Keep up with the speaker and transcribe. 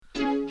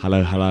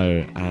Hello,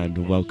 hello,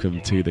 and welcome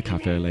to the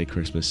Cafe Lait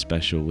Christmas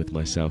special with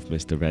myself,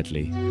 Mr.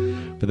 Redley.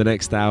 For the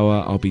next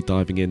hour, I'll be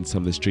diving in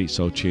some of the street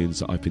soul tunes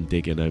that I've been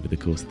digging over the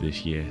course of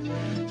this year.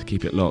 So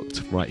keep it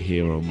locked right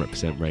here on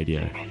Represent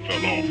Radio. I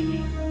fell off.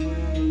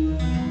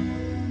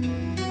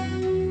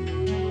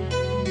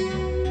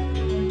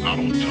 I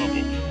don't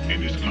tumble in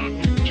this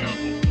concrete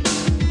jungle.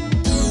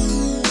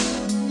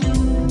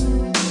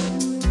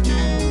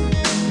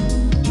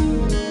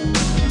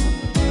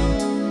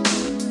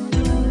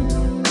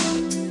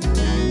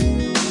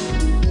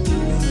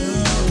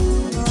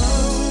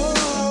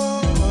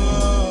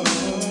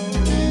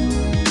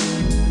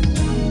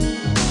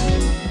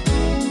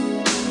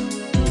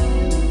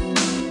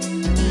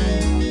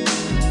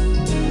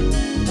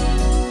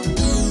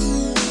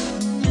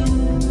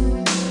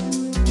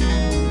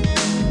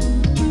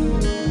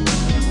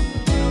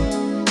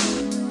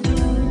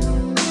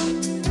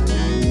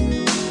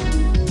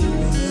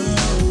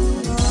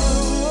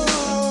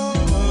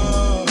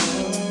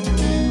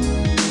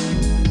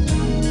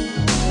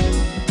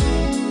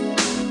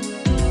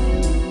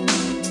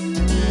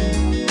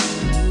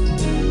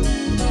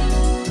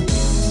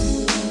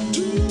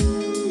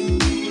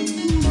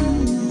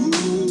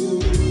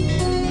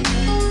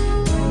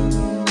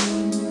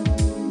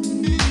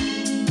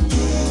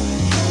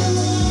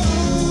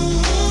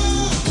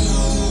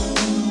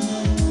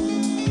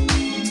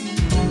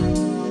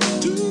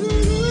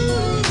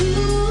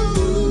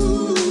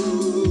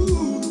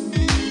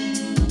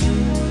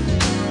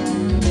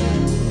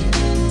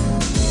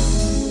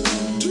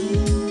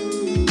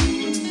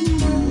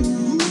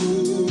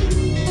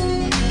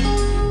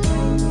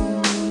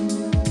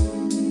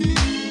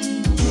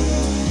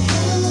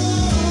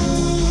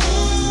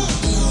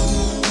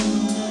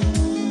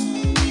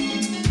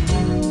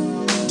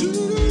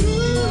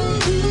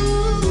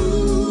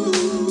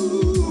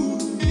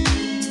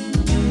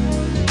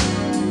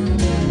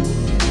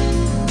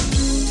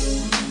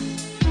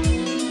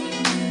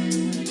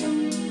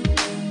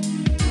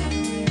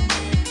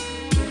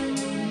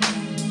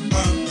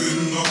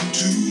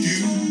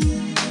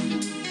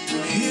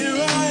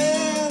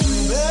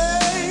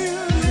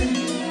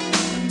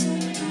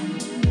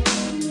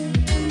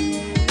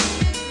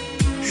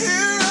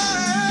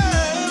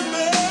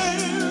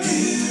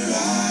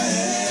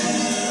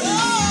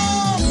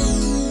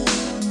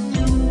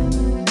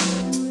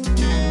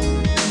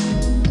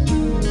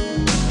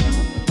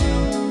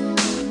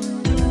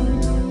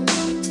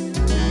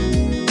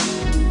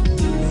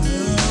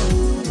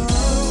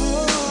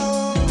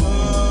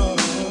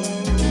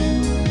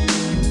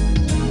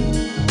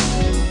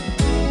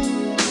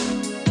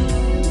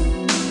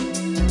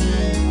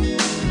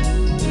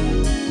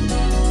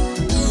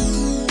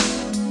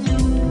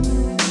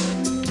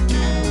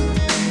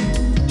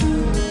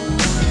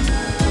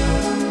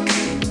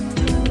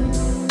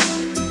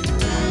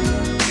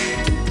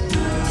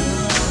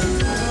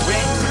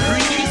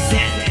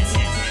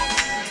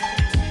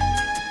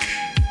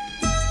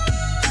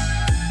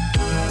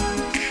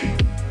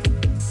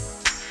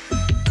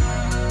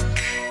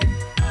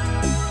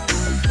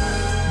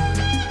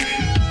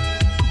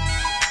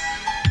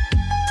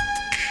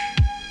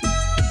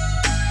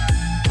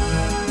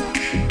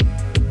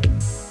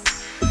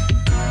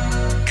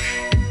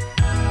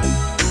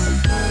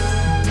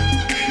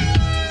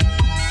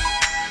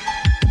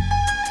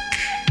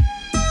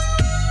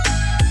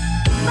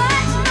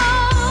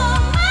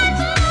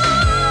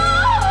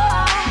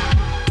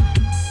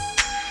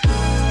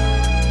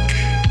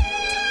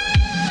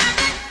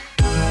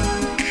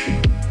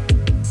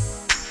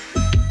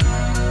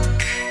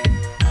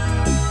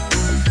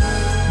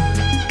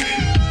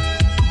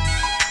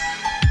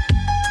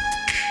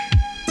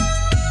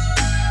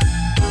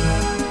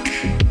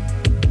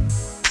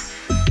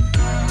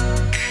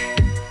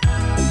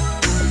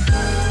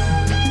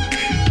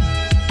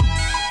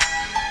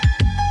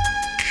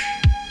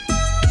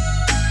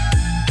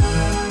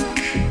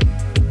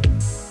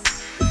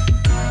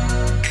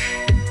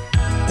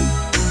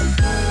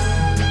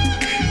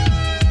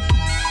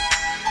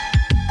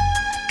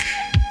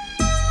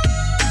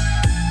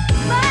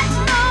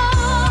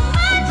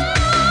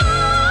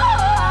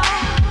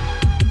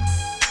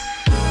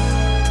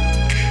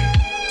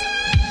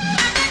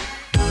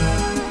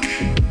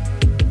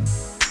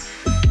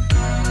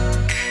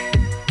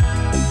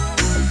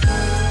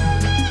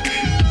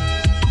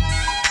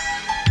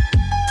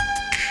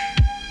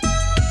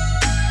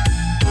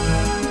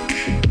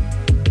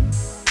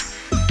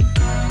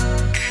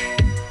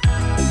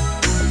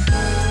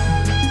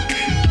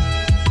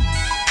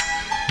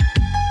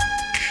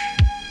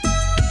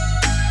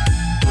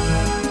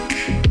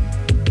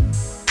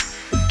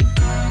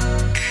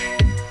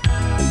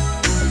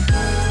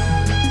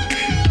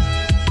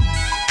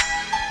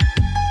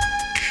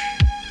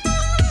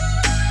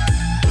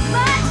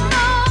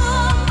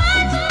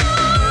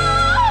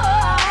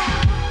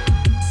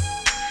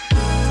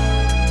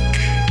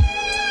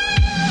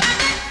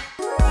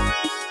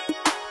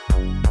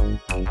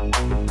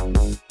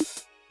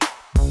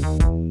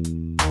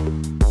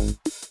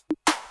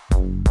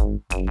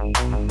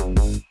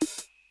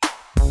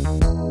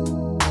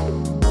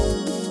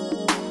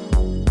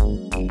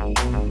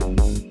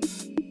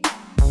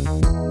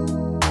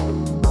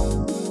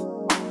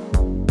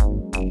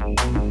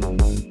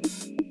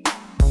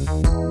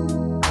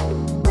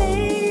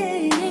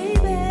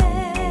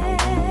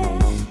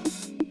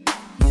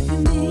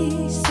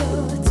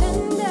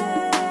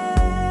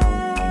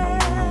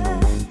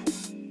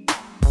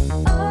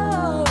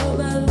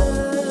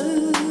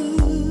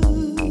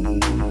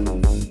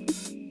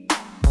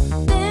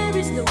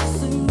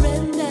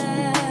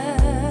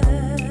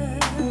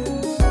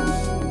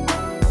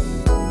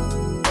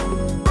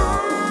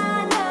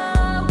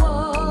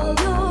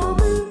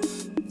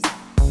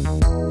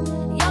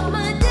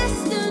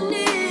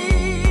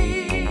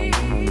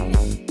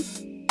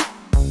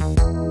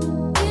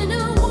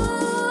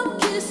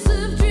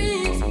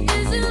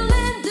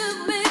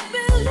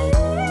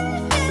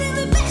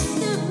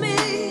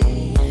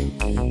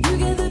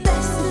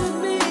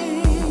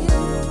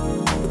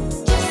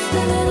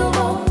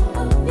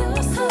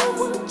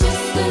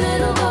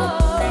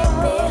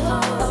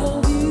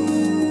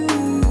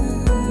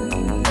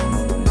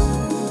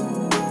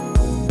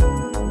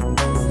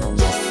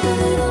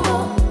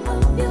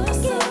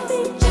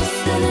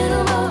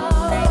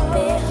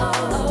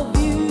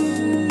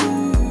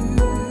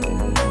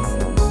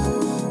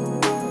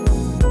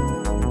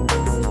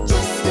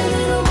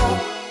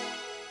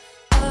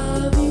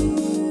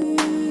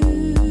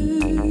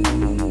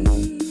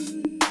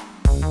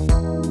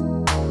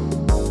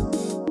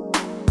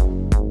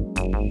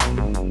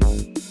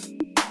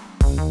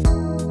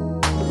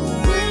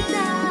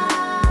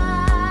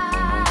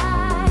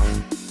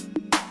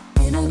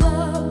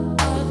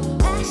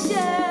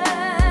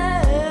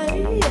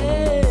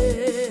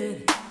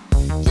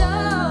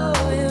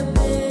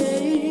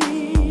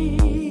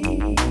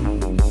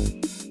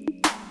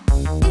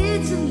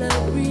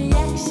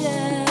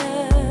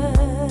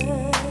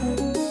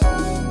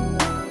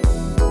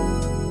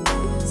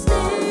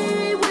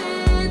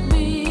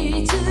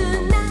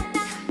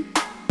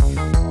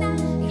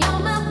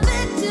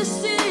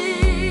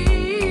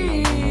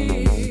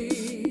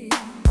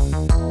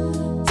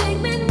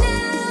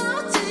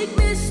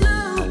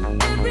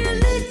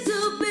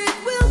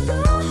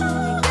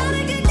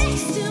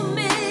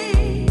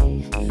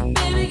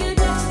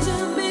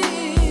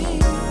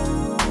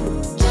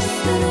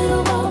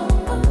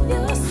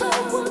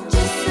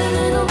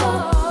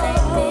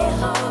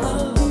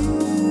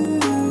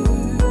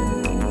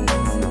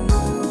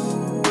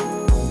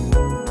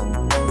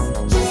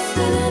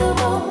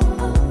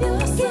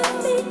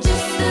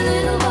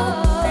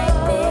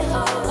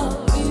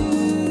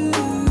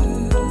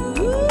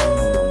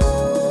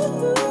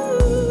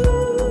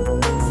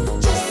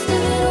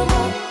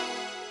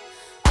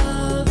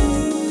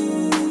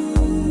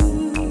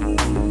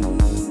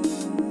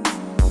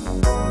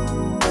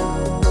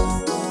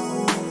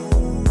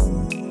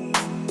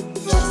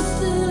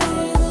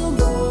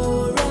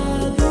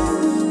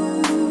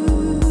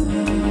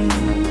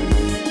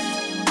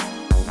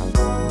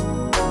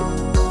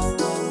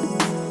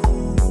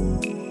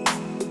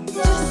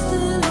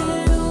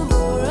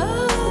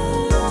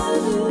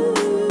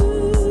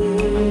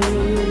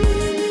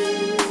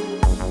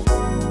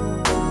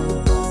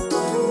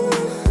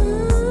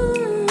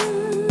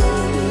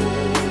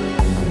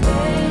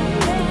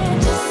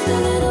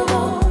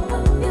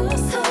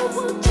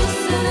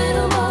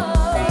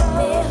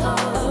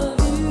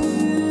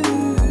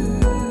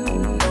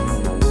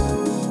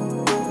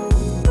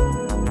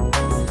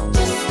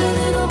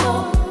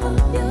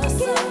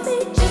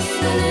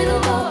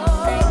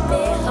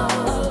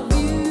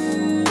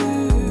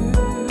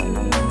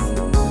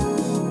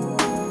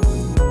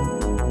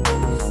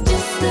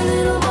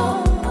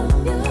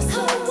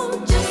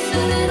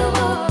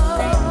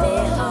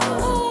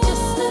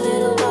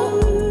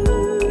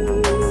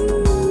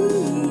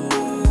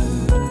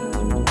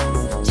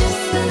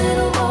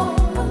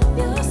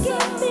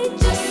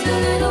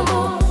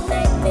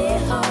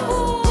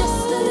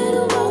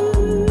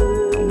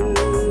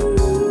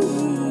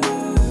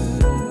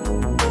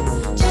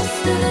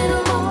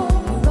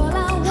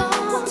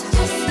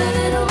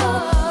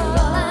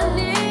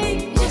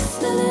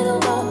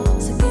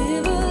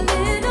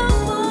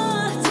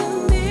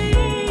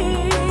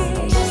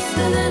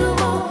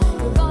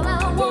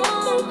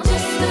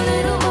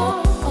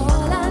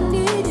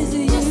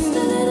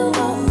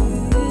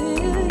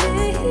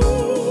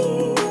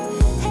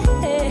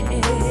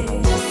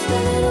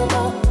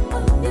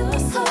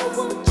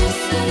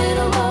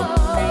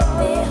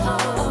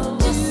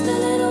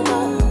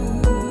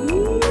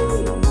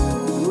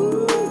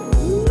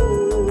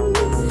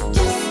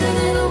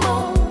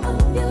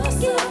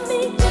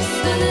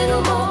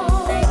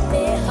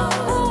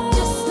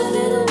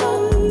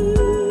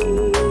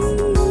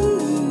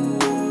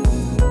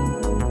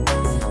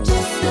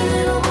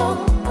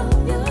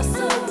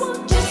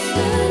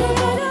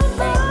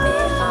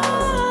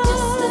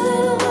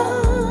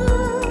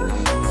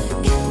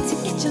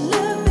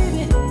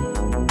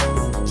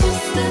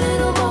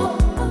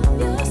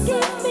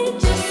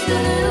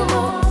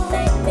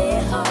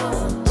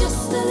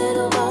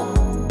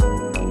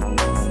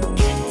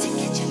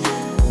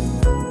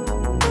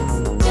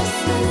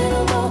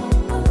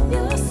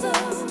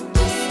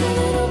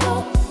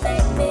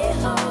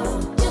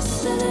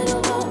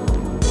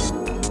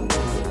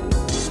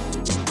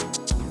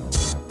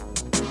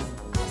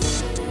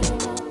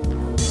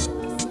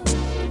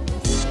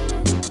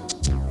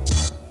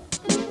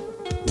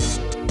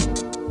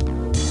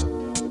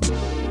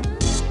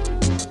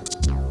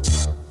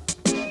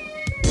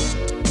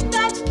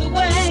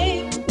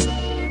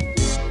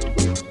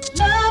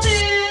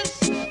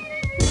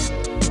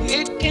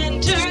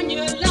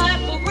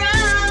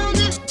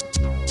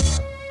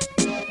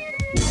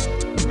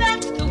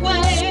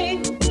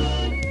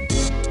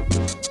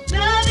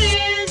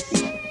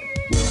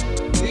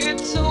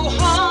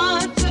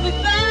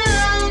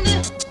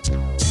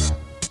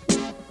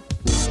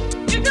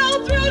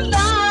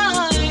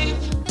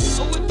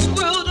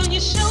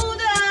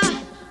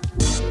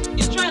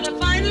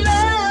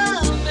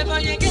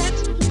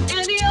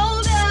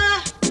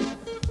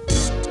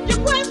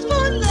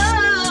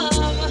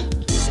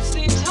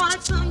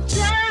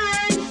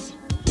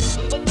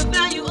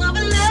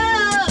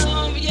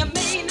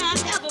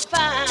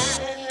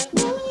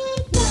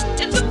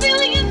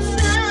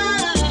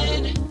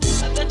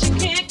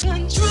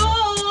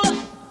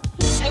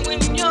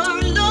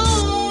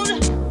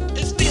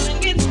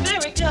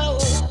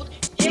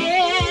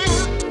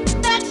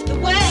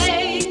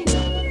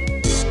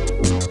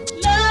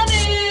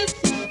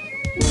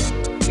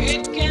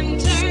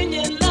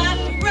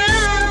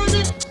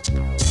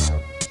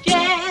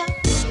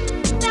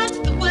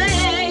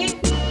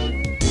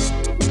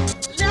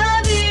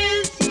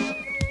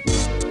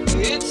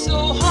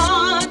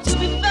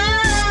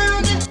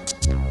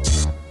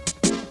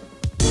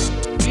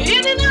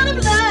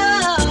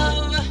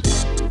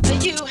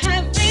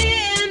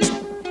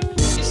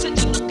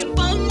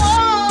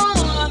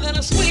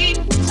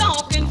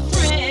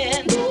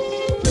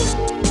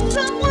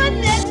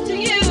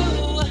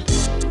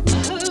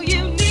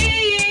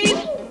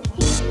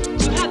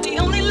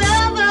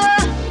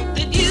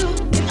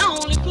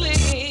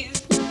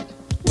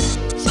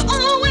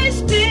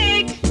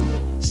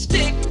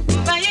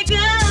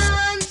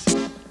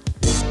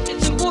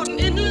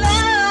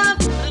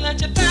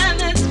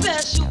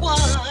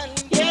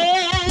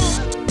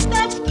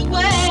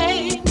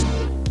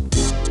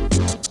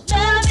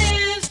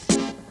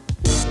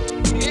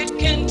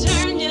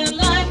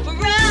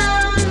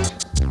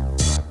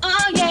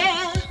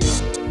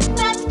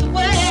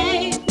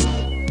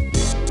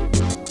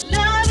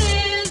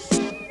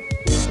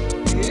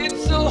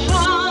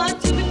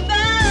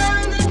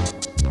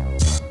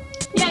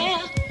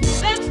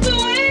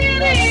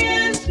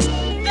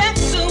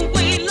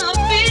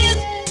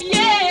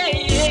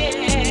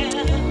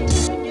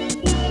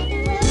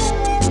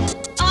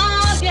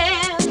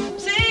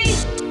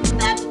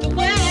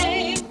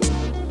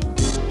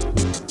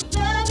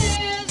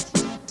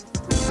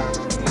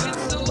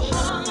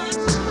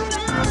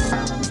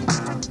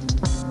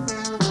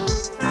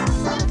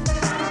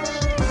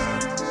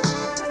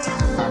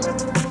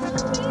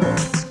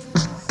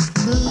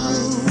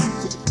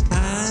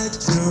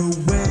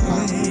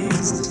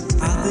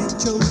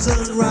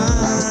 chosen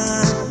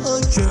right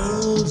or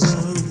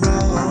chosen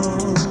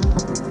wrong.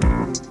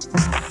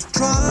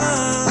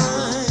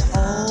 Try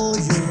all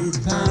your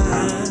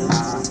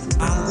paths,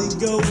 either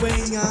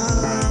going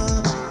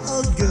up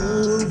or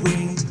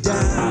going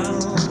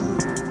down.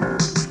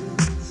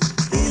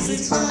 Is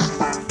it right?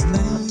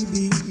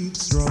 Maybe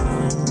it's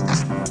wrong.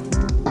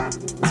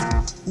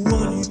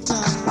 When you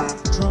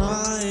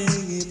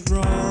trying it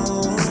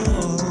wrong,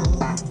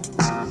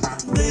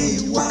 they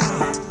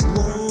were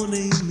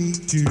wanting me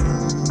to,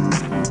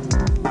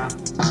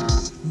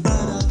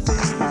 but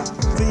I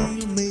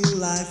feel me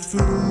like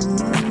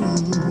fool.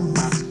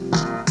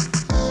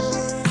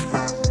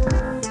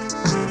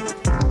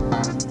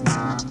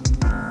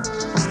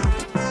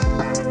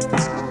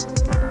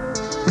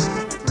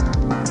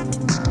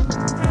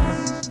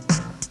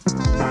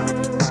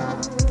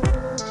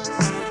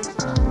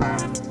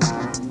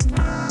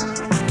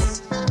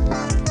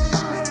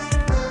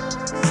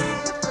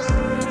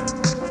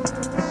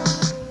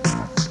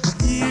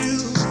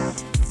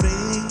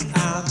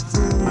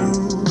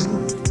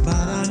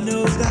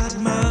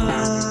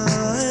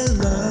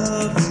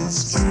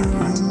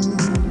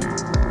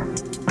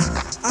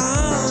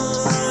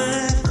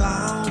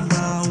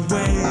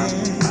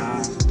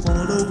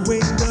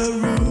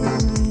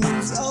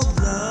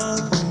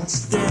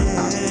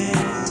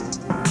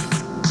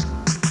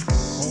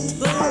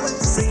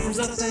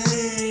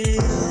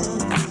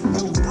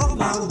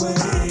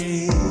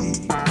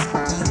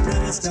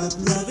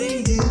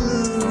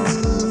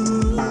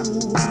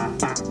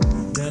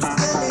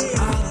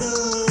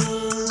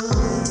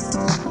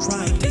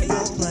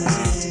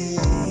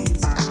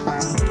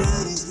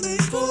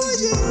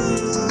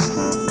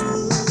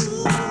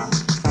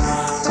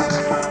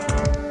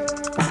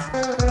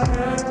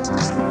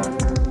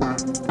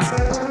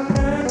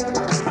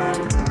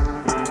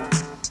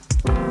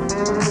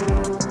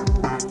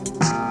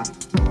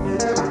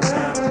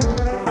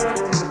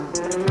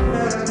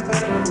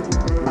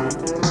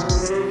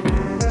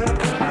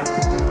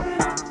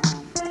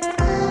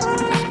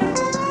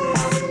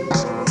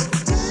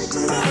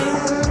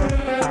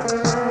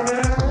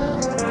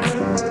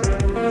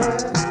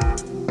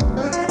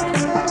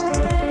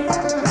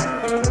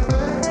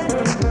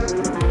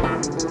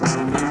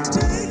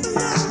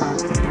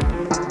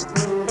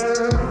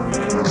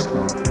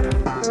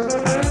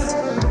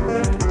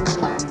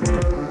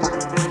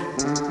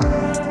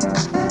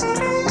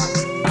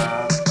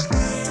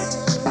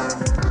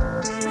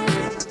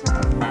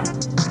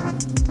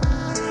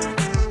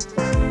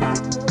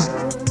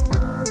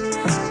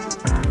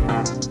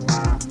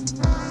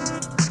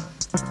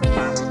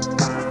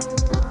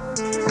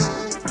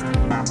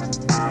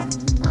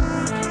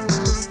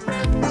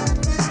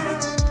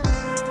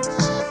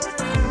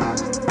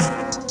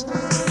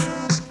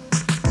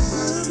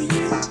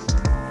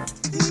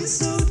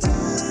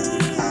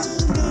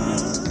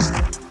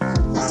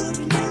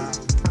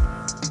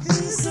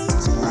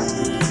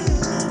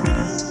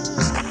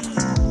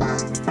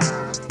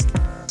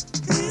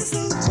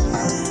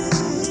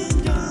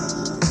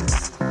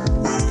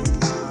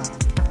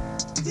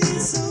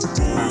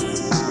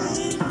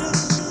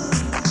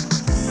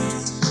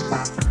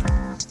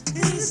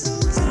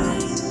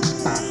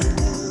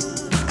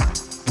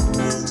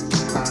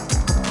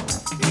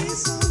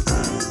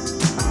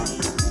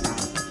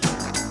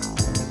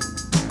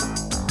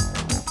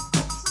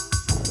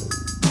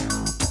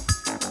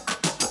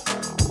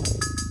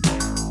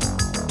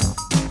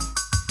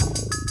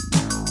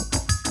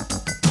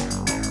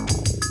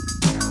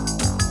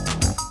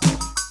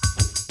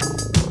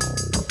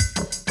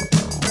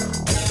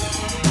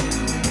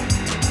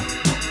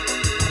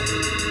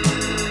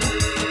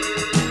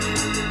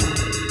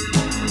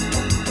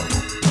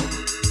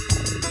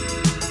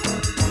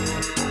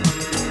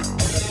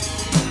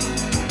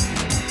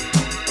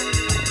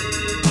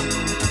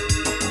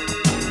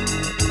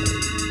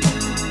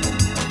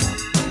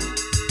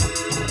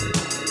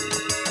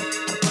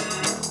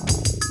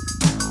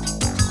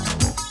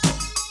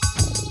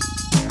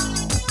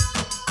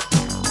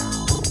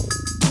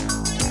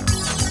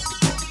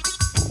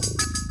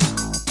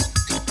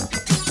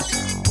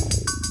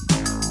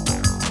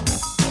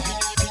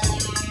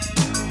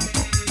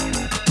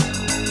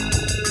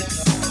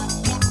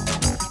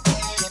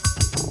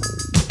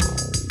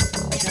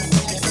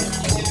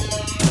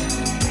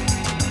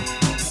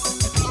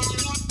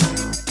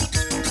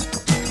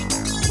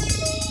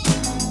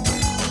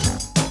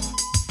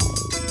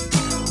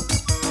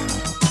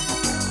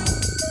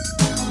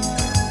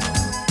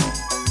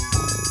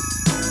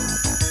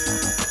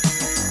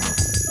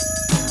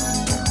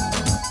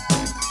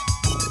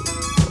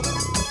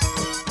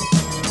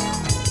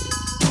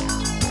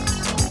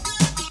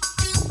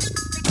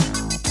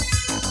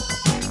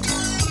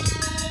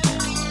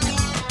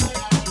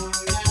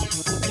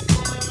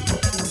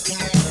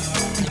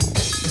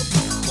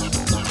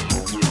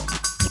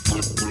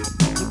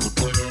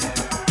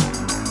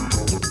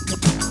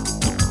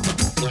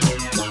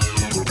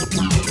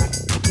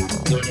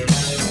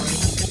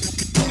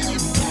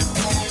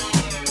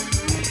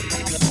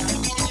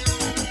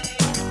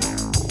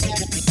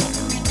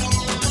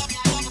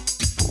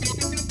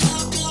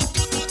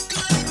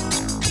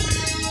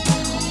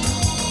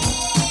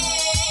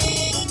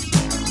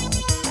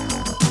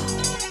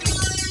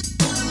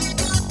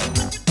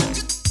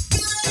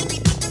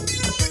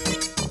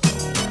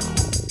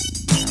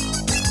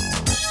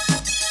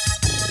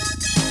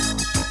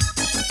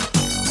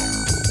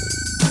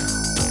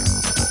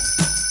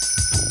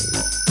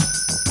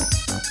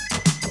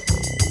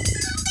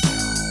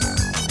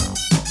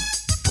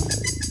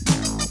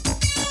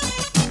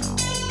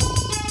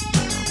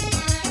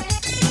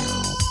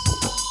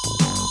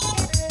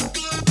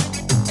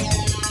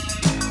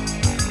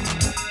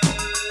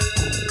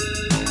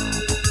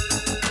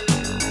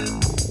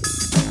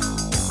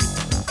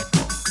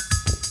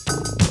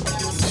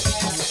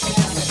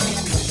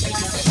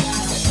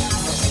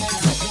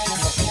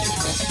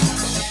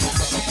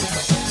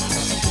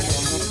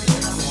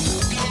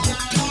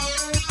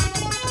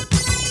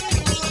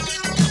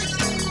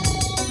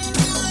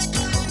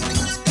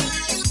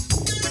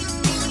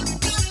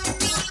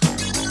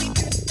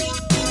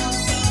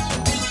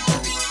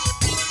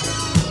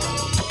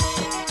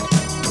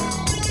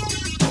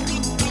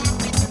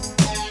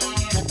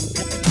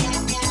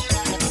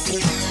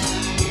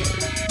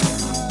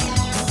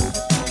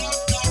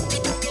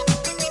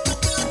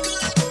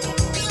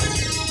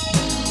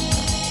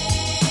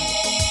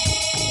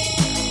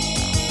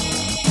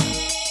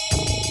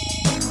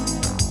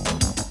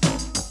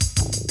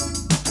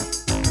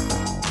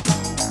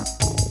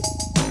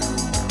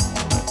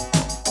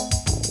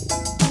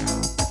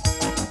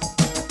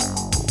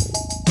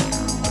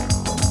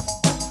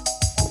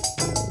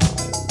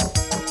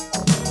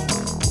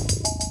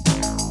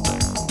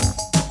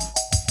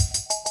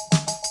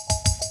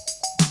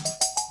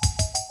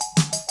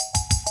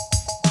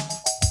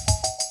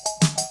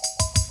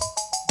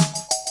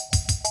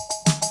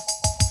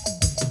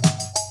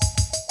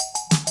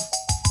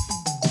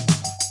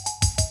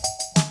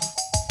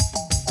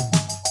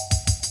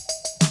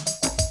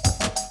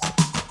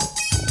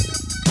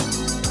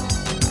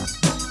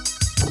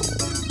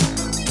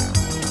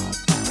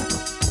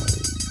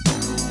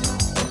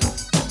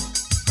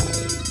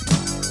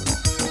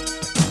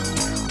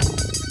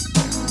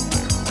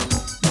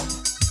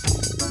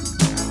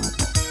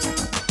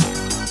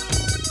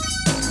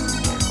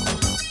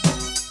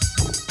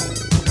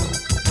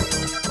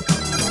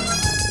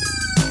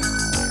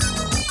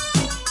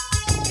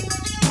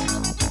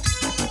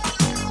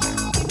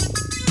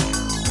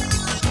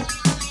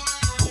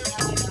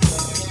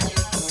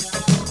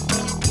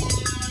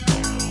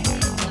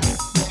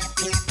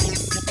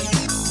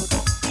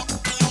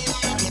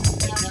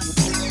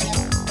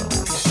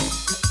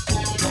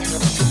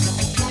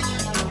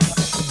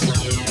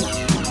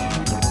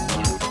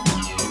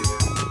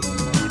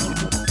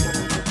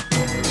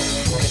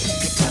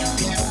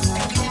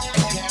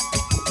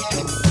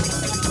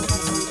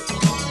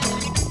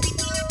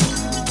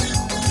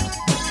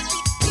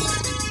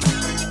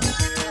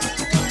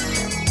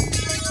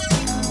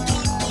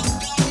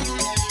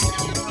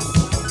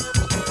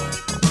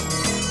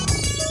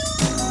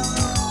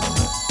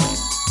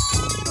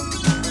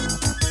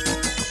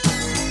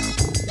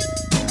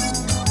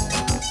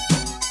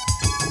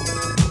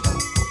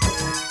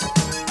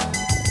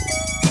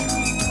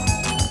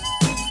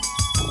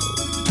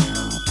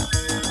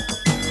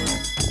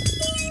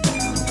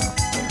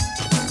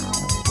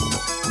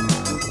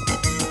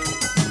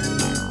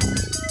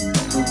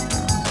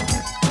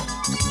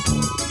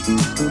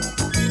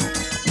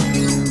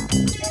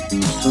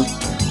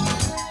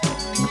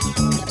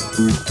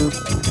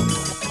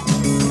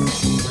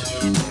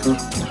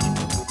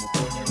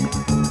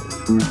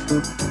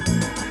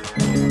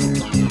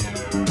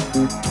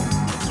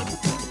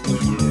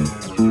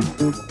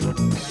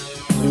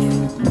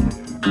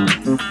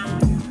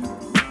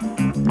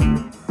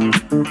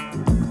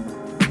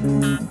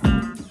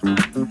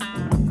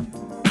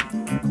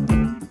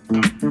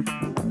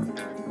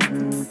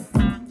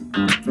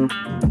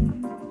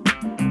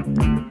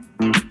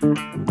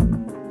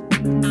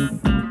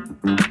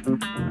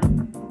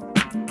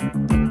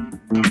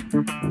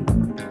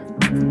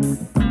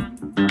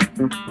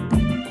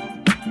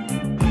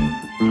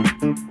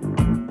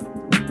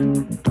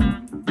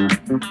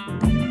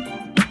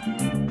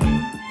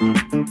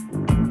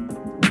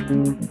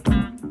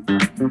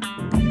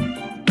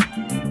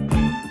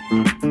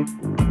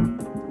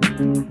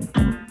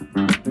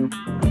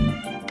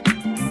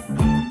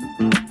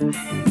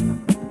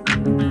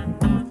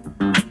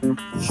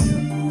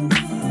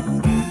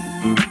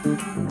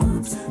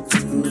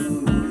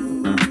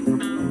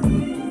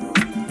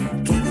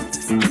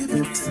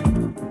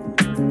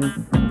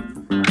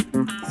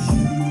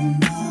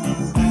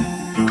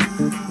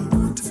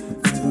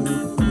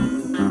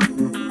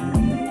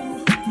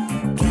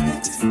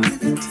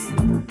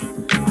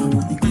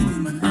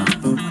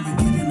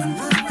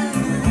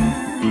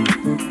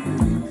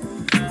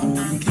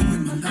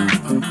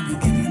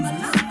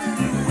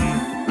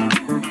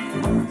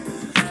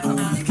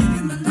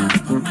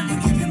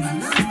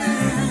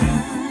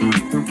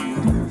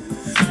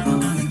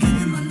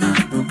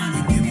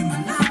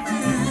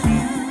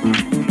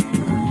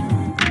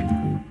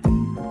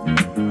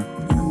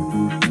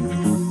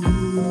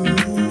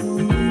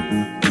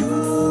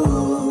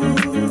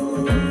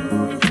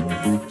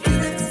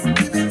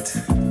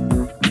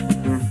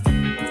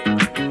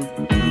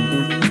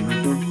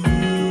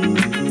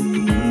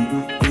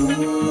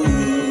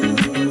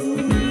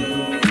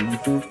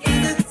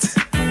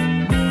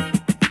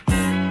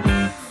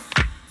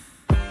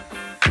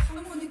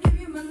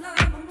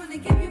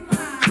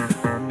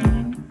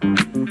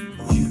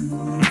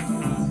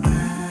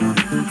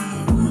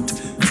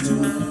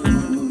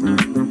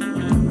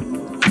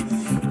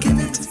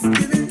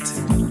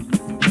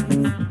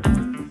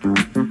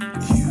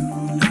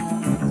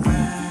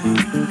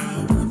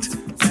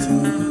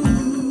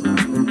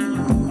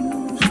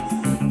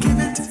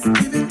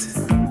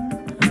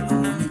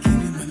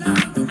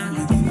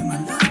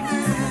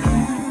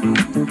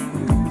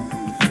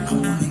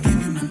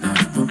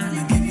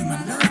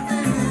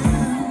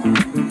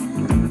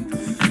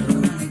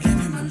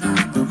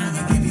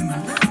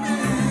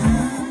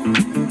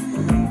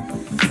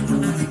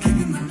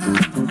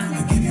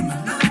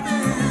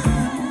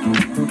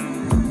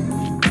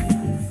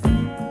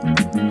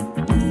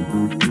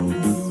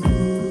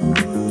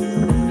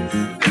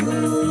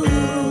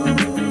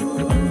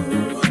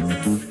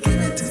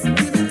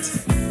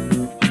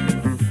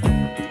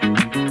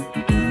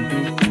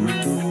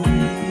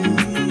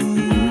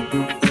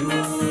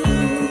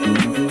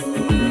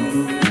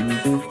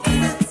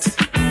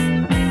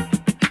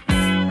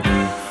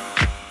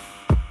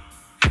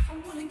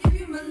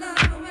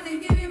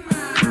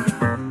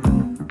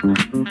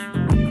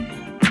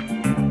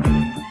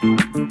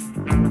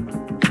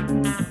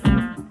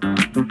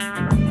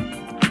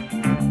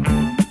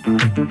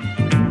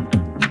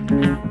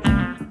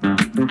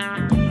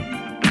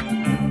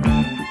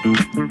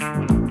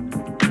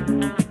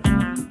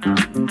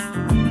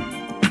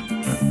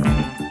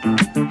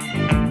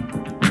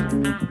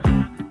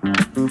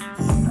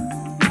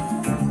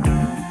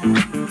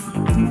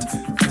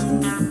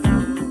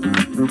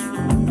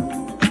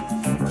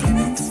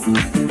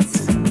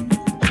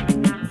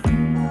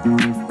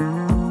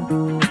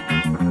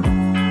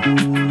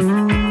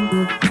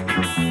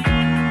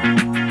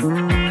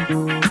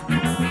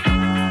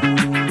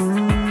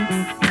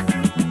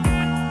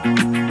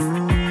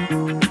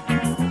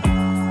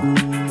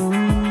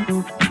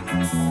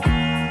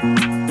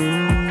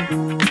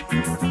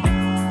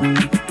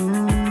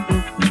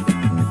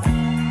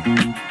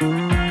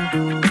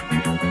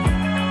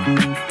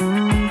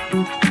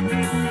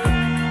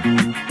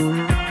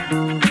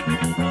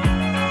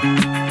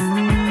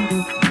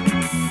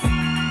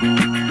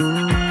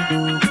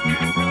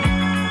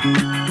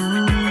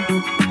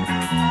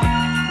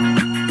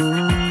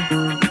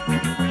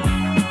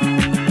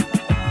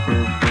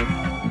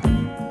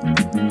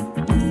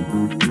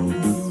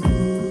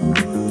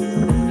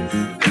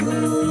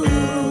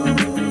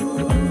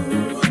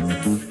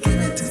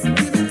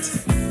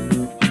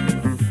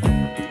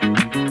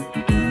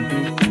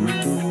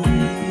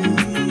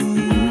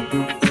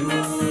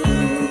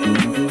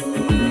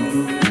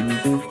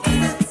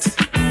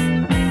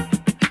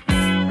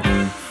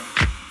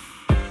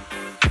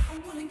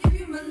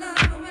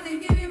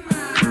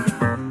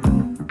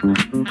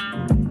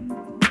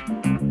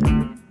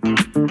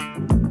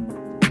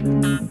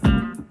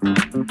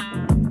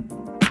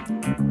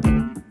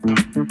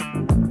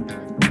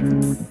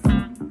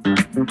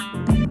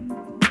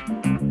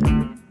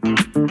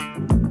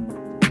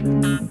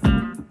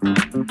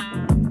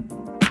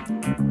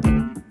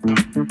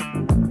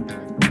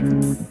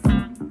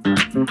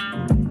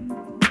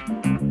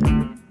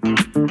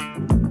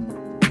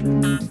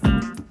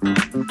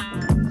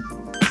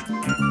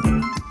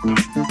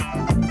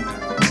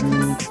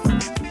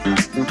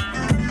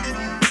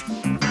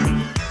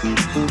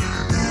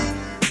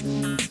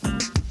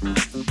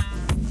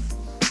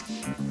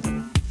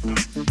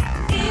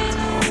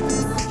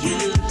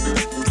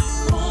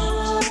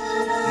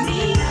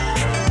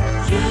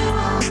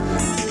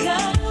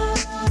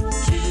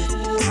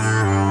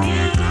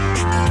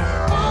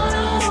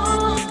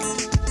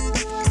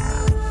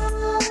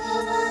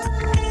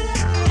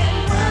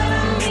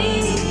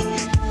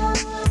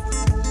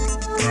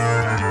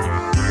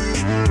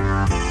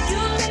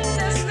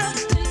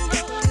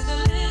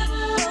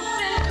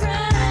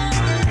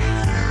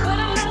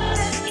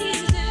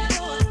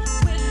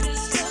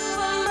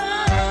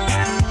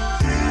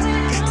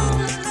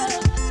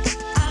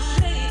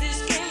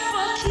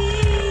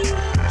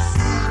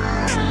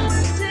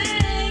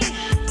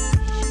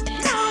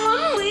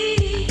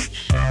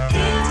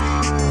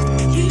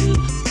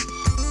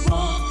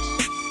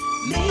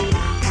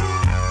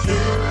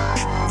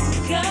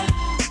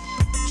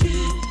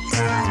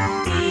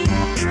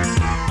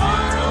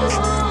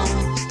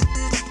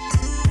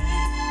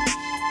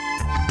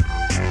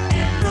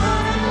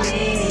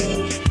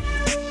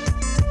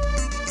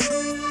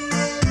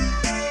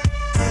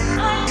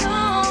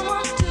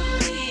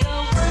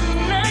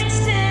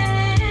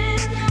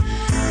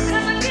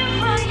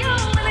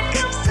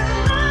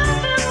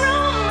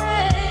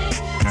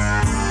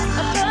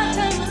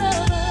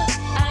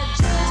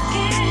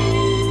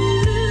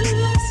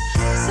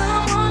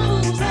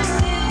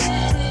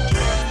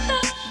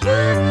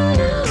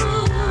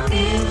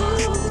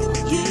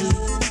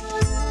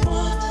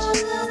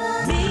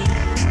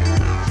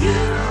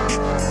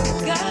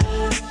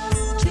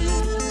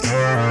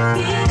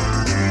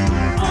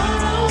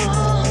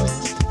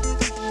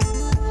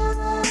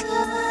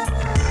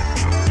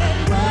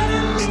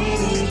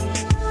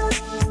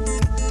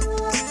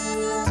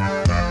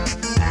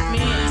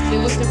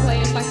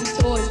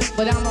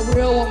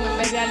 real woman,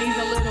 baby, I need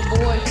a little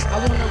boy. I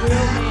want a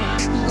real man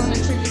who's gonna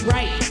treat me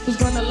right, who's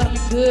gonna love me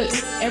good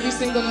every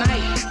single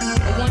night.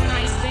 A one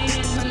night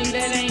stand, honey,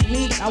 that ain't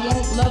me. I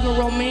want love and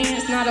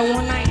romance, not a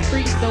one night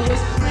treat. So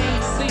it's plain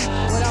to see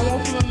what I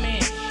want from a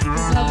man.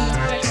 It's love and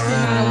affection,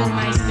 not a one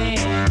night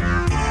stand.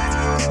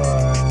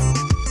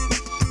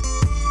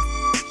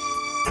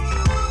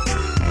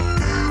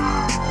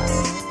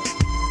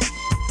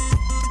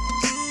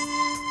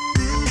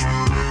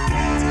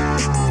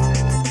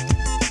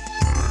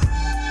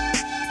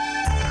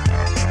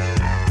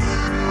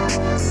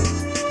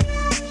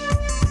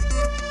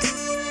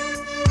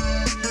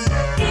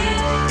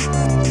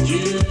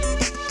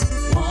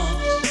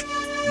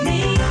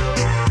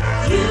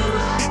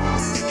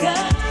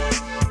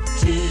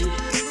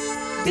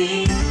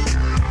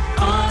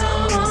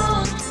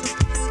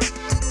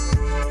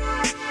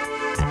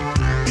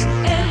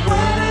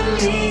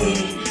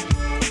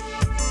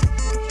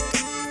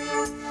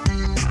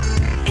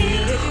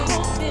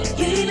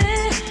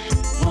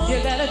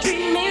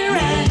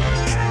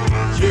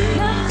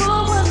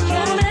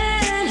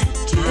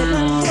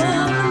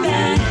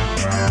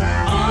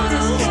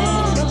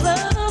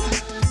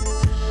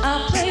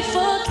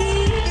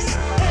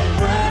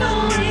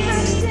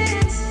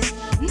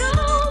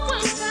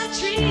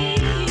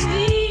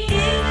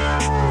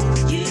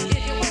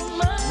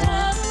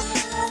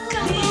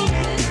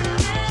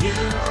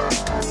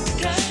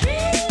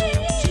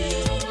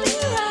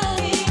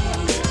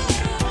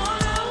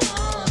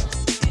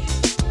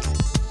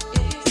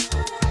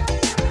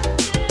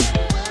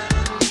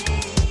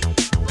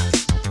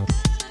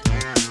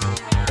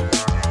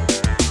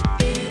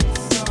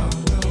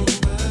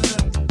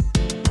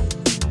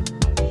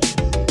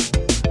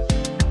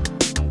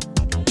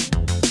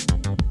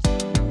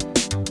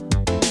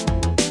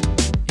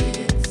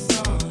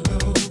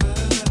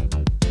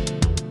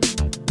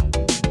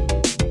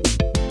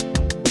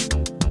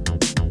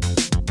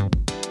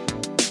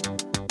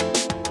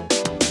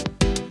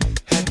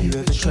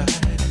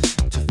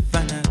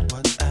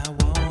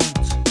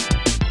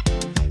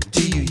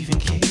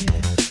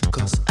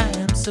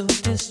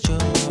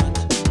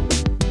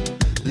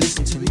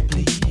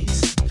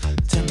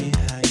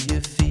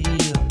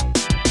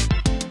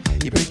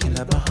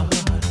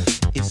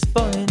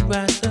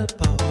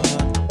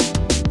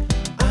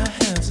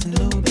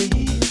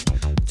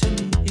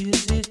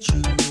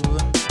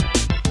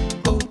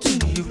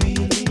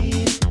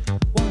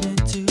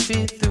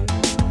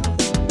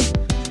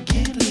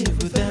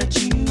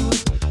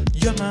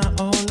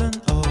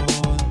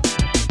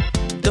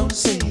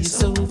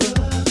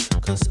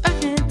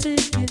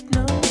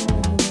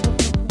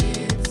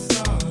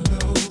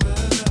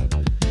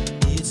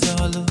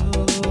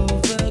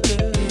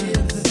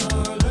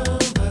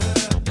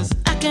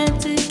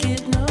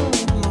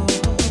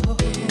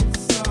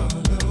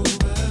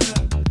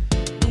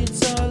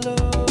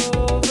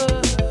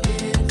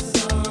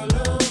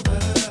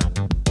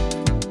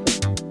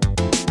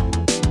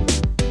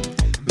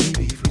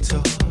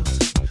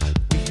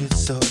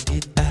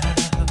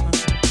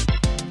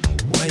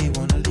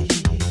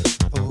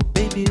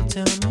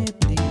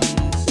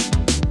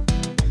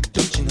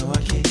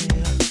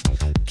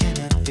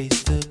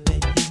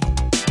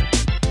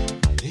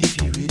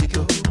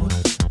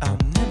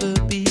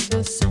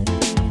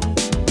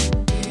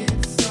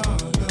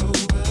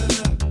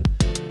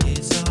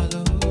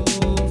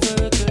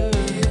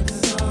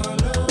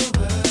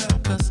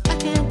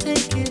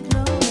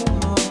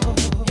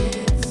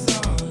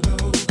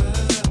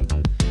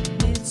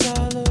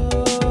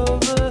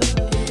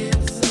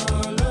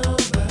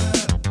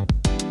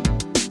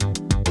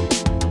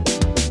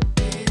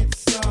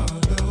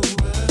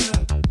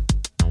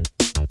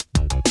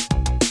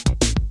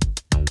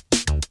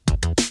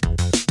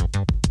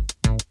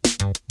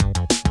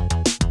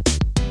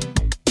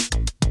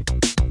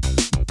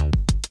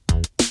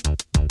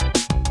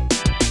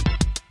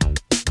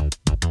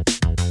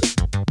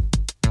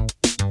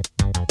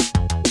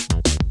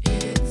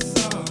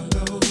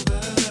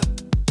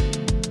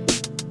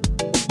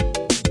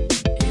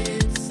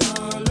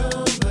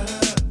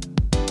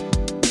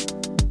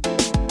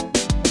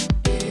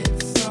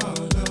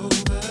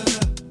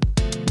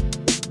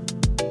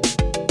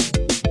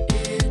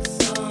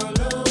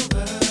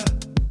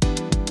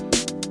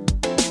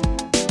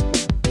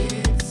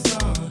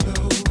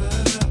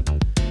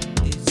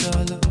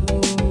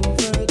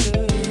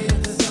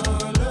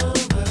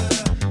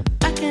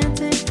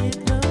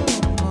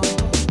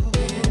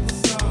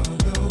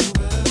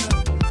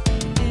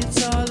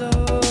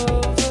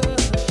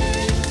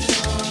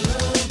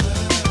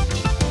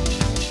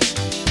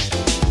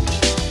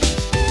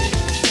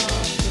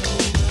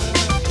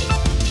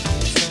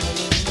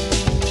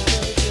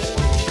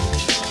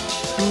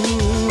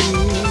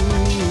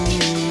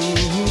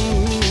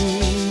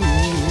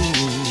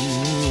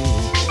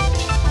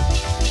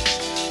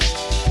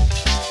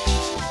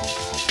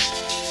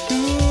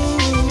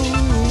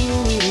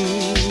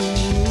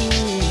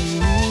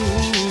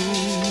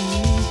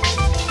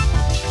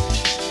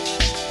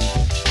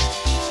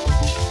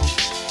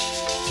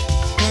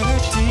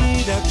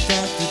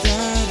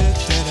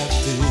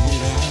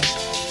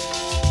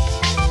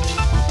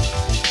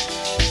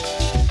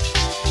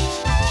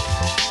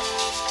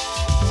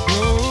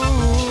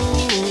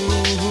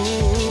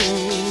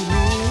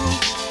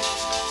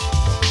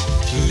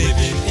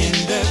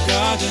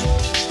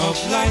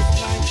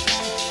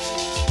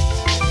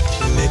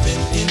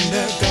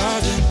 the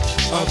garden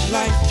of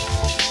life.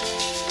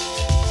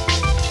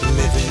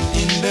 Living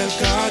in the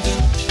garden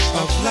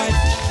of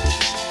life.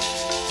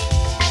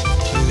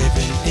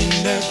 Living in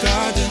the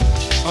garden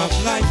of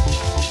life.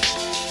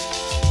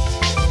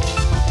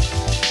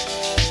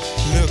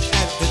 Look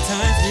at the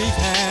times we've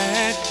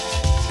had,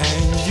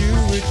 and you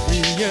would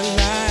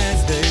realize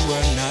they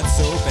were not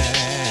so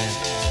bad.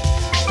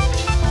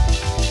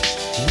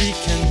 We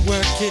can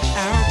work it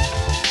out.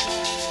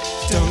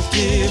 Don't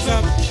give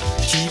up.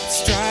 Keep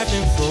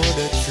striving for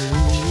the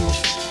truth.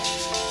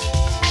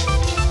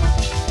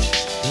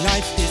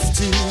 Life is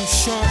too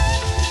short.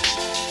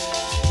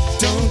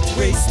 Don't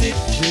waste it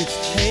with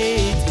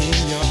hate in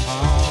your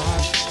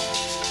heart.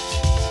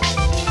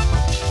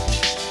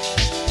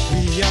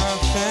 We are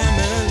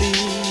family,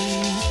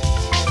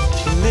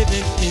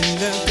 living in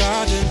the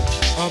garden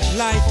of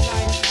life.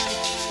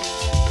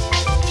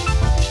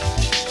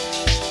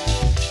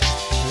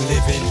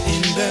 Living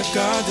in the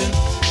garden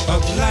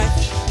of life.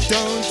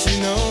 Don't you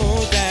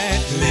know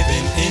that?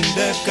 Living in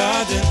the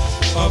garden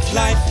of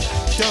life.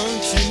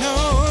 Don't you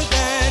know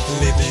that?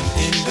 Living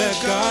in the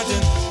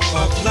garden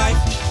of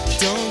life.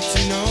 Don't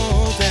you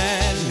know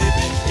that?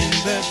 Living in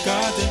the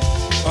garden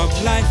of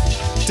life.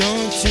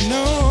 Don't you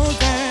know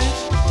that?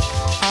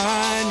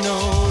 I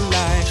know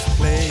life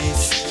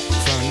plays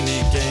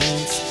funny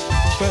games,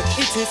 but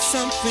it is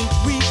something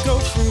we go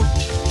through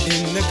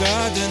in the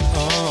garden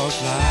of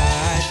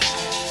life.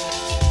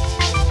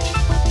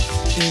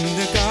 In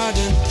the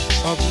garden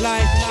of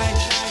life.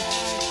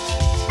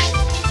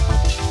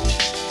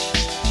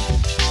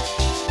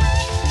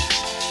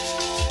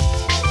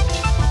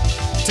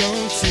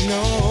 Don't you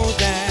know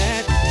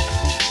that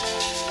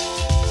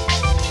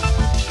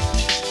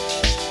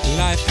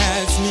life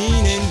has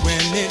meaning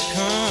when it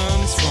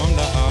comes from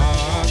the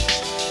heart?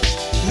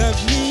 Love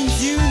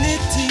means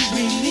unity,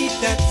 we need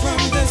that from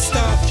the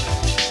start.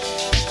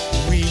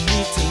 We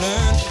need to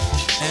learn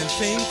and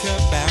think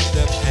about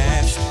the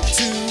past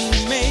to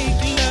make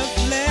love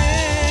last.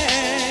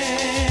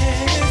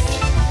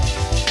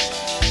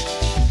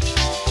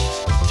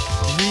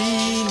 We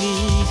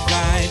need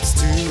vibes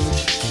to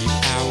keep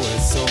our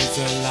souls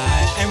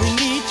alive, and we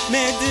need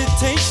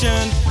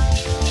meditation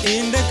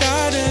in the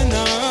garden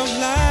of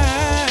life.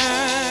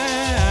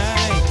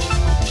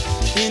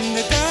 In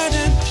the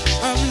garden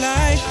of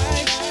life.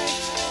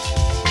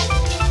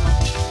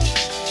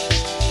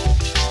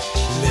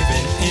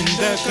 Living in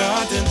the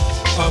garden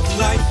of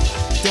life.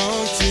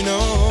 Don't you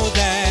know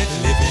that?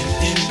 Living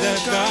in the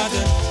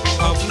garden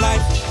of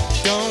life.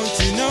 Don't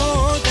you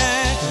know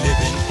that?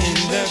 Living in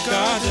the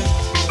garden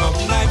of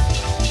life.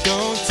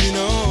 Don't you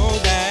know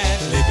that?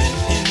 Living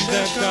in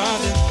the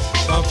garden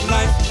of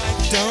life.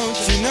 Don't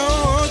you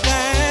know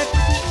that?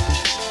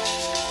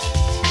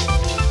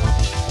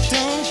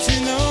 Don't you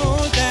know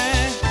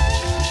that?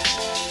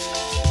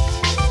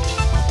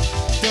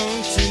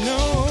 Don't you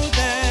know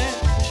that?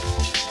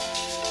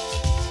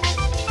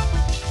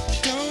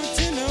 Don't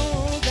you know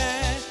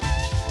that?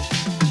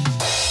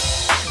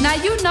 Now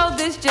you know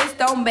this just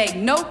don't make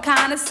no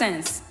kind of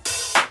sense.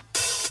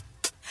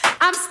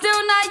 I'm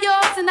still not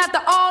yours, and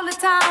after all the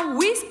time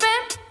we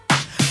spent.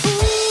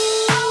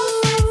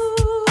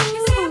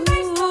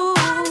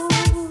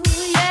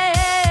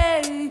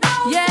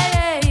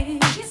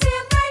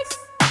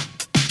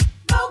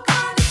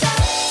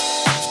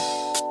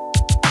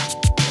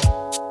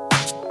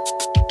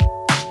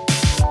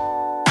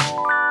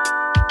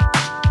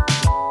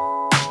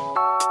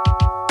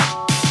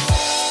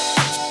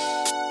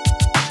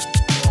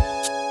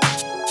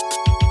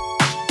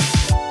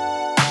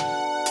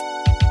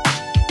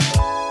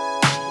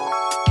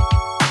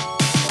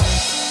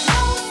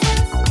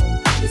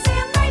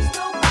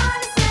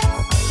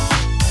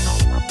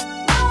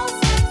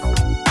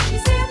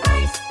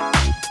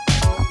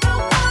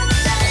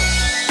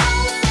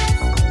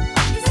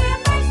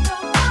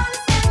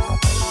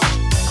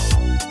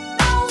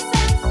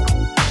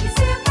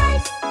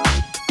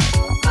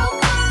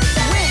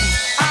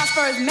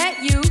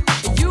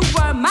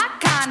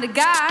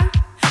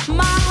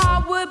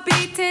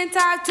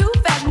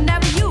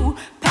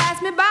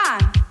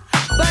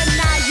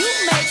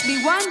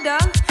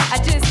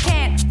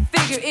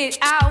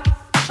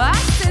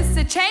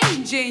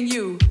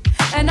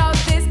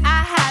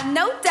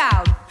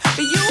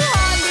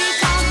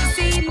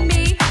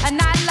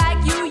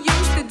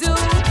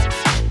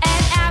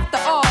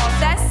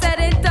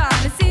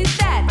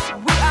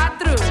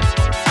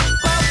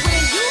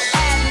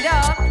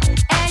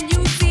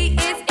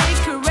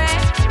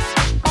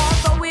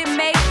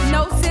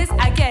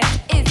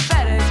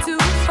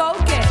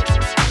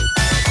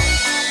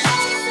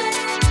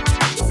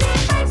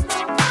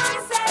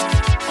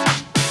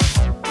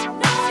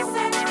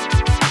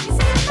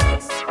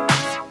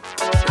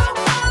 Go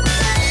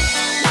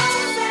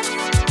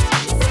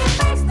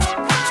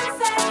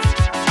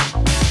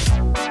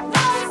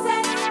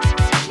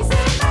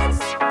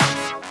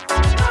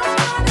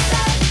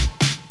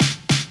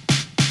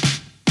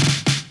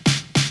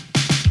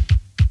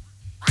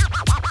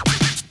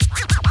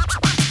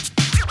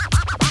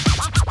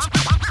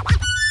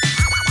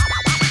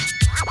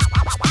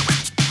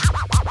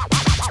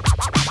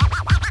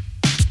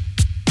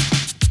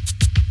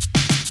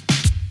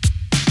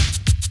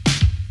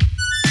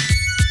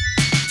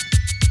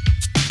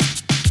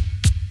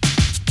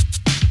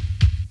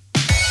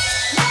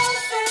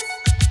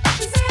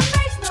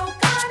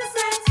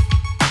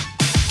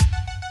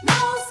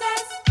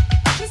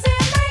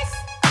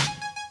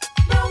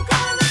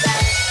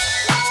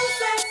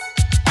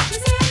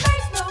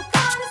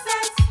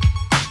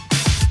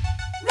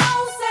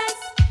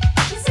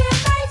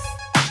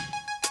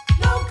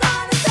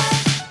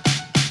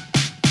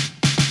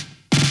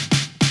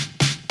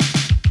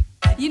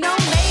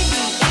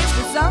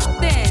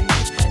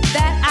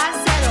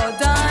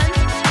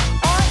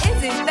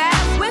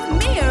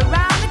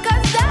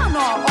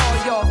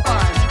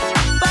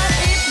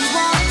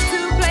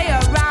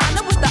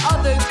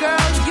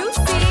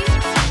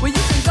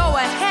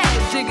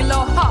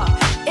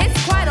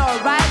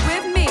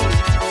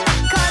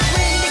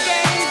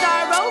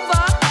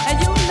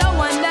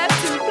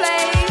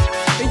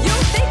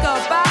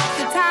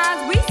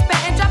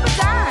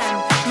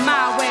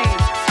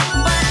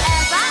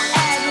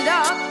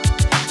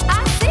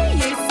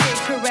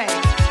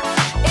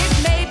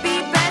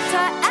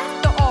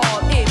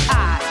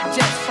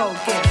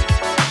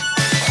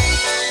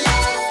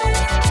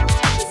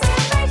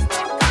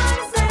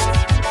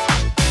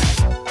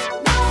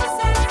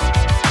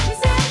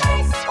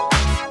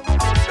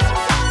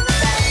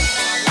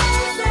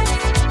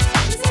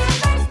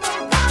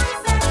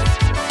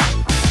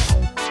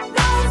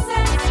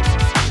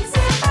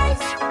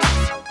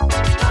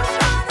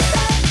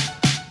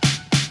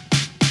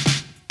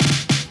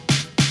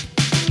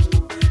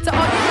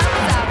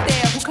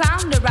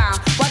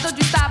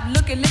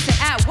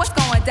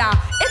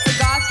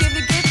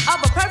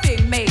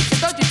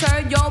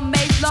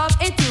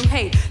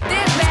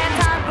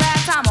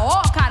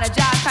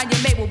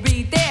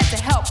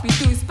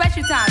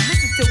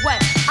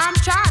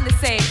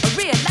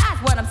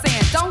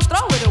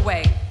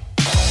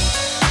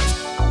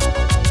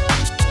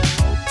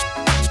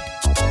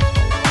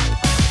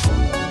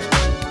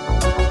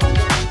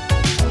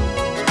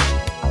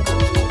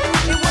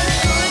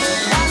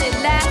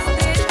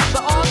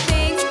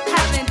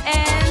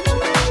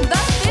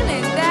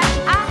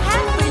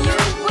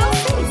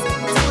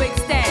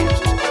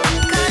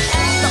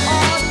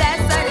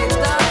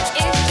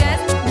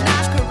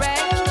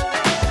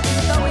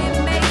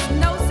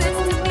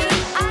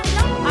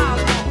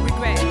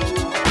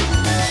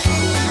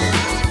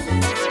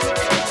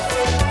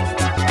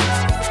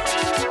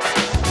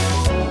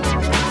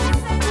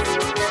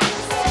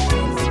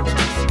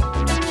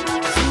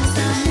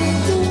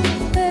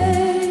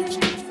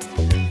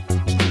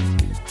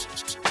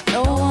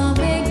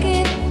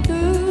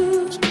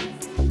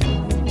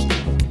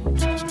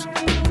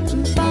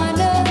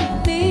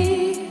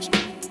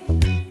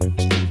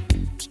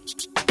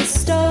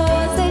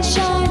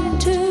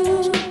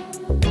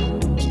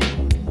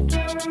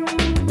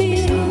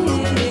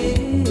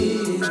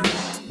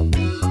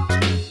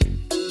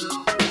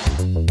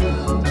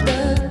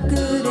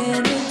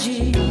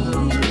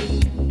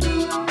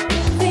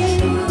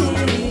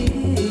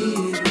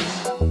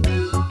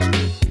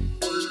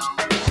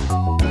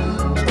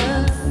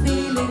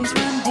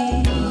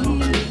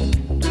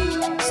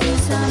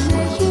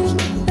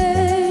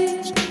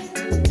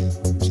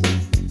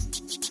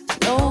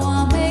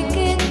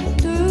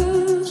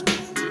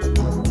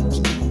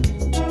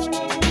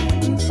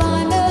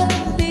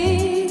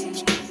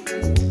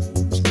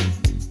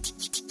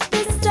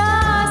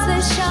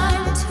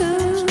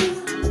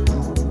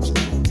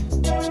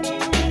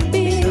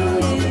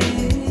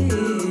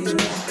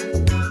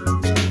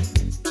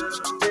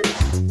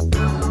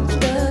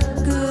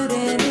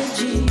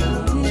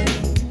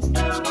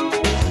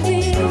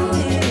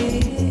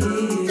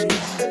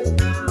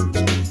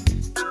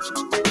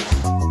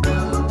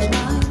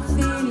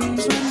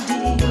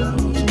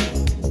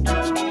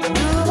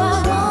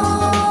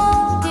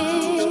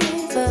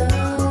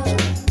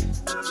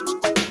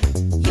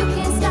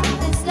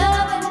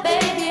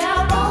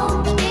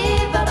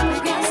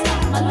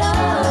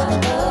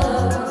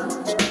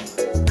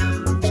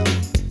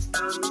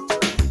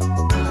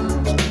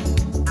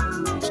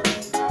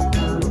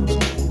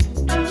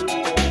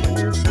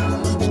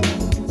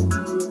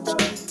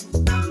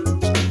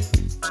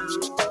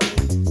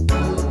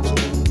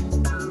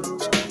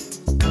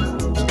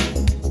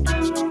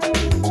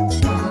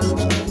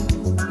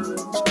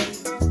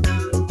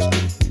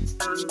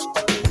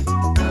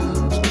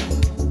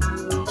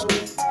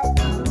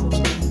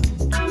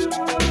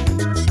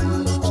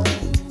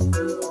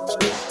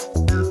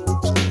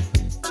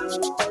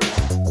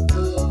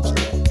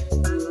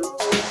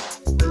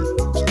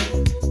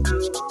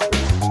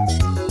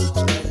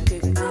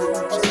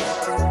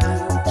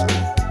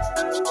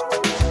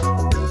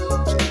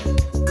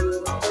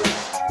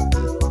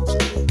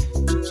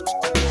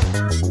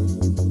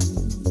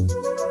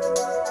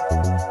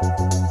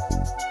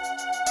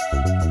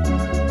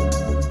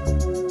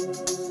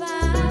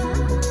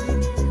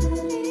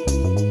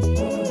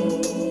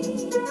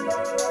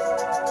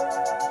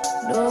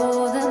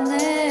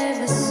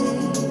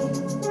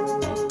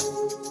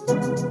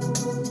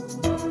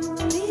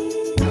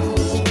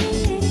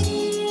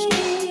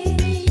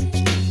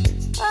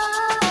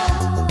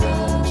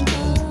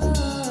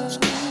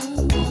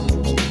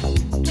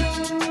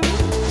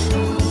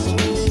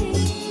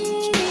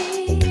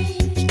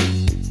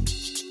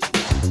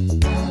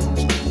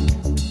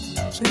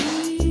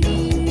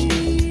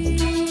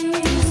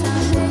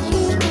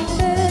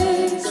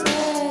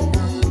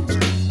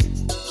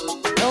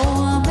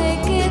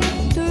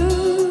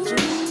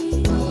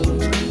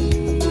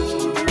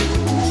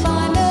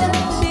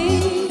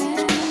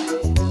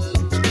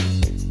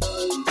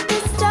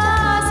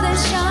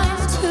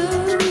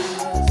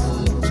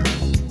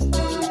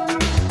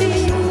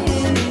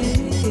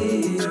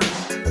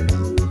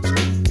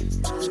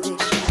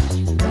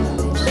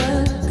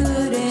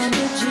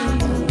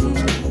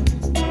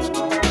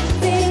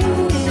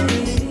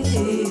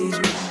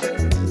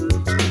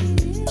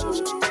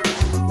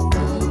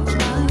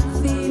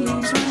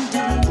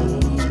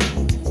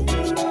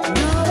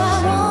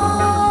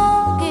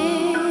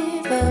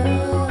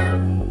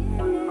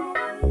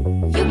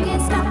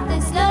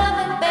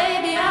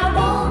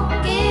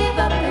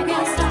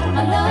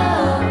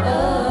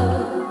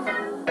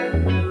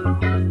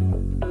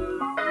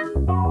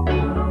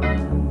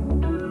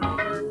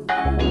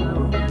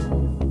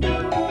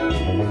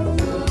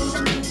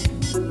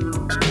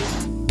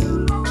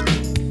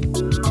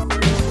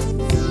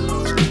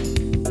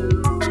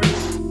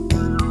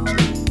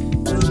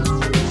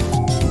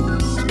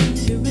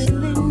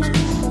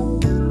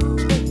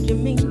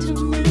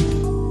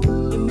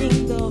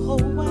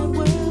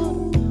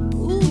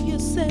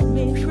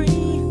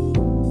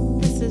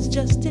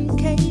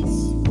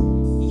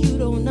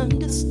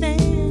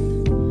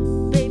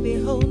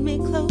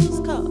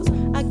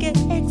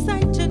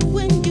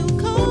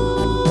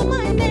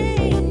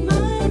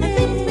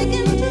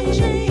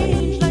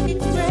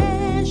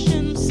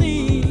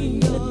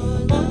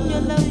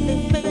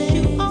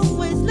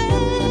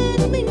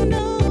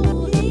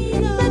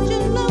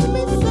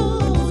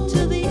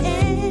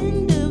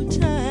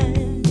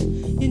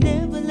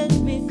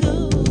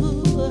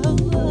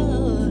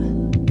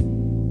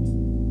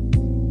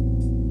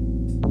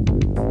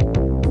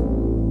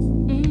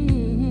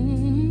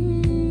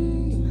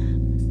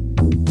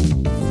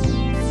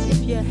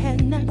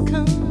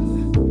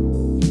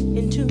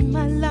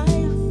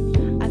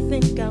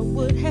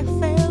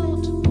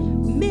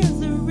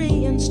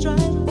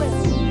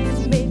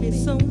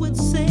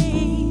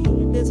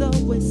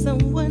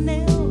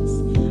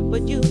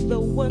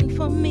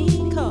me,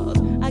 'cause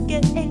I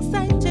get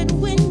excited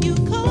when you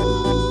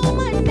call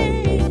my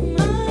name.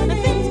 And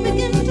things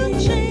begin to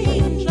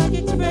change like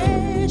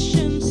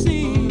expressions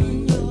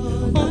seen.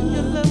 On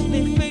your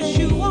lovely face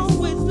you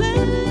always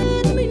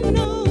let me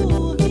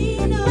know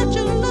that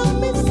you love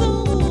me so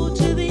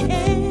to the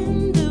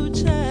end of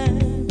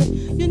time.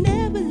 You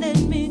never let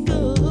me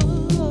go.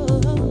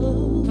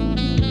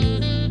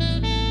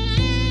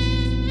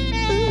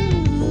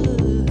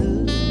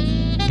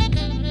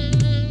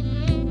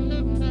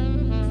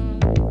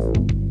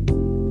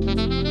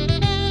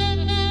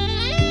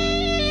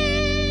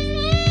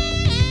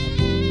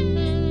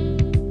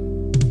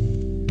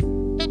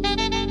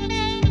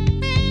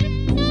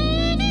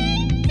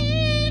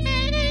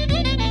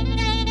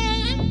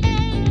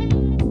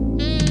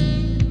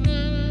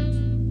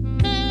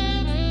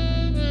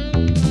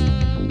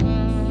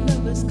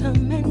 Lovers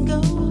come and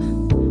go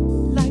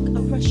like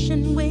a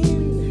Russian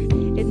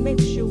wind. It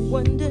makes you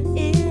wonder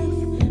if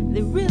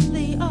they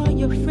really are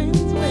your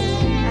friends. Well,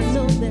 I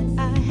know that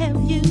I have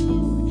you,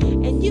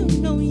 and you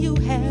know you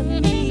have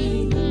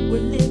me.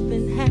 We're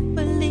living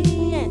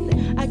happily,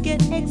 and I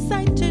get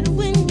excited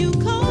when you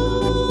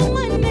call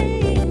my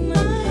name.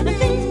 And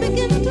things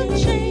begin to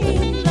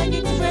change like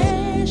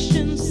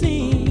expressions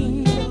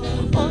seen.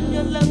 On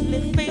your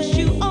lovely face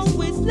you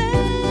always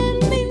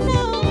let me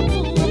know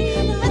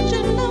that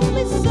you love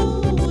me so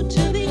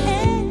to the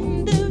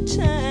end of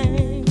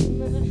time.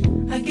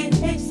 I get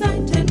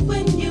excited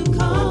when you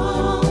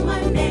call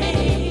my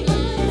name.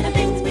 And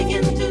things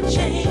begin to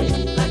change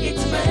like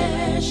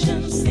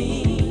expressions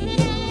seen.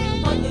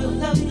 On your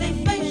lovely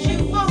face you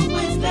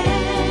always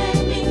let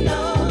me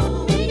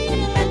know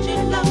that you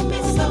love me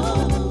so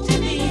to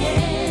the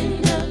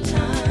end of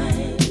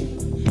time.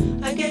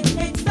 I get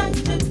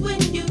excited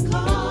when you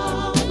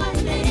call my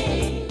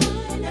name.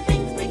 And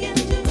things begin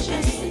to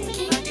change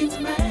like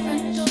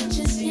expressions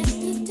Just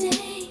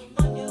yesterday,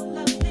 on your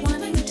lovely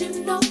wanting to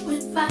know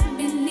if I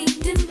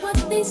believed in what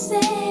they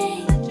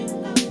say.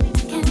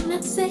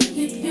 Cannot say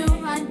if your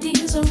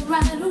ideas are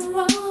right or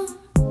wrong,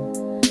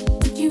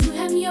 but you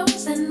have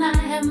yours and I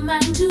have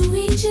mine. To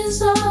each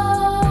his own.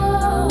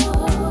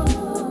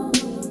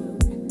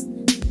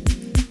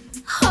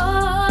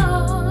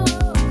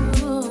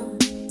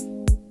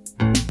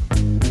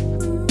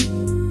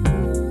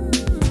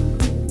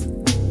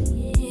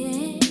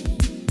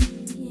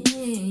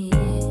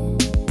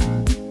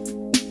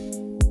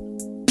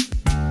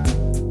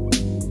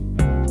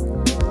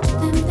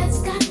 Them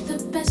that's got the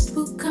best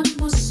will come,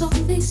 or so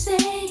they say.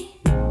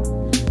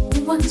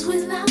 The ones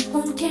without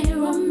won't care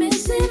or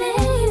miss it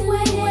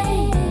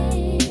anyway.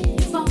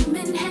 If all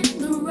men had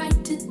the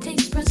right to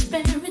taste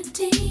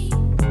prosperity,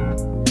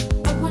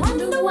 I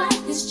wonder why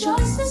this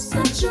choice is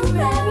such a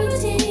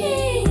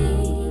rarity.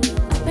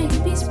 A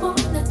baby's born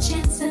a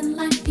chance in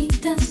life he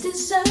does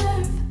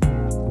deserve.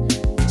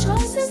 The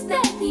choices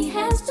that he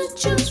has to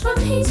choose from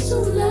he's to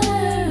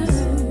learn.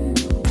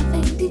 Are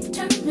they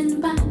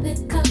determined by the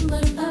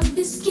color of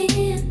his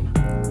skin?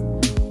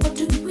 Or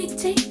do we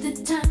take the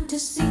time to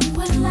see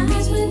what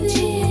lies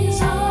within?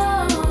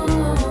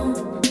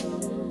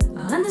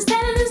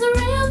 Understanding is a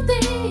real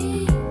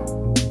thing.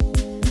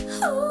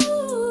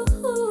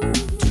 Ooh,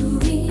 to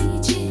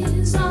each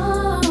his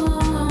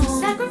own.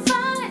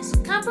 Sacrifice,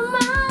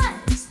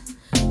 compromise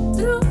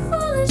through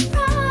foolish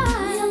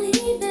pride.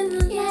 Believe in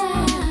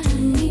life. To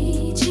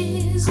each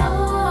his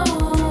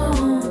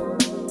own.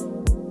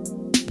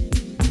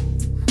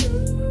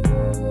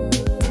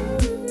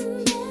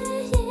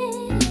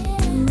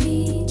 To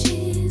each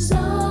his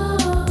own.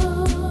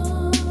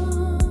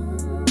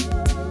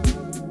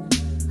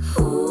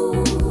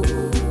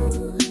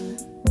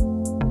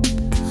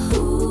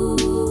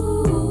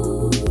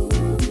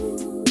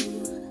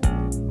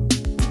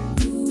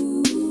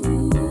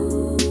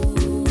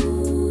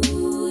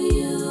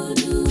 You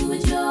do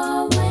it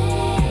your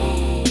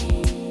way.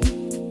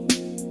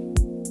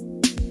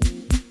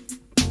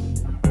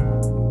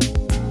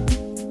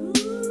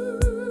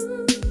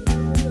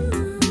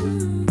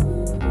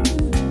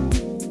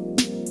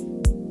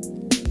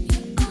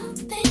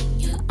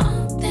 Your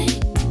own thing.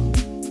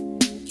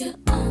 Your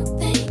own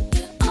thing,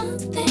 your own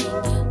thing,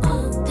 your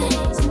own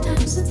thing.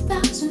 Sometimes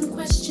 1,000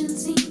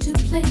 questions seem to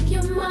plague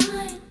your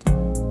mind.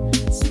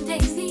 Some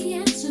days the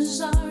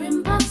answers are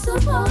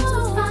impossible to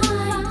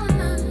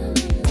find.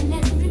 And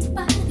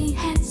everybody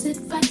has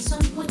advice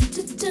on what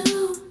to do.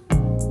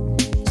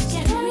 Just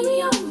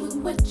carry on with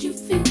what you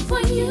feel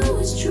for you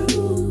is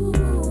true.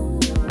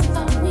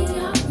 Thought we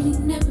are, we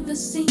never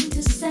seem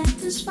to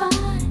satisfy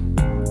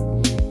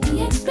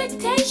the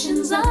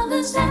expectations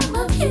others have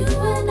of you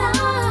and I.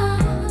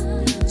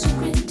 So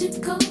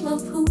critical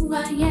of who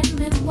I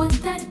am and what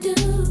I do.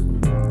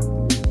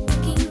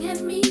 Looking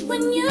at me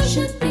when you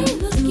should be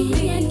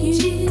looking at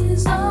you.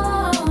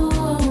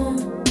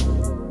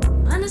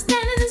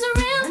 Understanding is a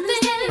real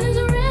thing.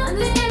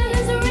 Understanding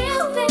is a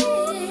real thing.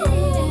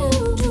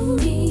 To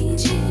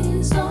each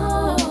his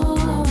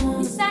own.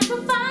 We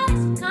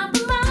sacrifice,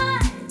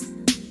 compromise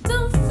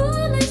through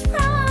foolish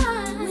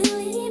pride. We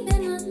leave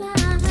in a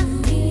lie. To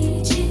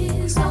each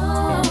his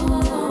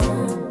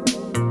own.